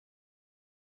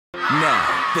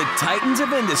The titans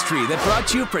of industry that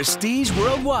brought you prestige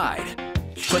worldwide.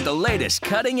 Put the latest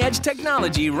cutting-edge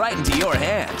technology right into your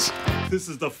hands. This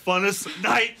is the funnest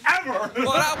night ever!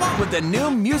 With the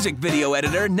new music video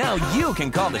editor, now you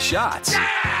can call the shots.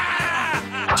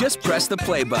 Yeah! Just press the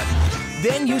play button.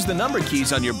 Then use the number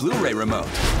keys on your Blu-ray remote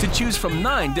to choose from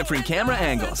 9 different camera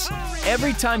angles.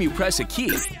 Every time you press a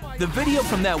key, the video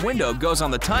from that window goes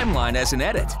on the timeline as an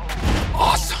edit.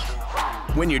 Awesome!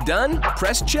 When you're done,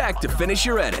 press check to finish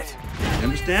your edit. You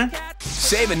understand?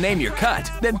 Save and name your cut,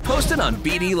 then post it on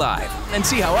BD Live and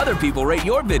see how other people rate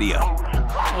your video.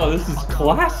 Oh, this is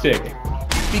classic.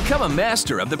 Become a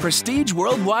master of the prestige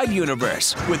worldwide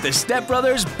universe with the Step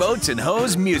Brothers Boats and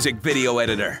Hose music video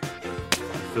editor.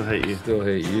 Still hate you. Still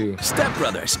hate you. Step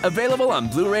Brothers, available on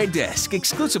Blu-ray disc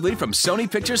exclusively from Sony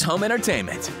Pictures Home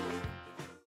Entertainment.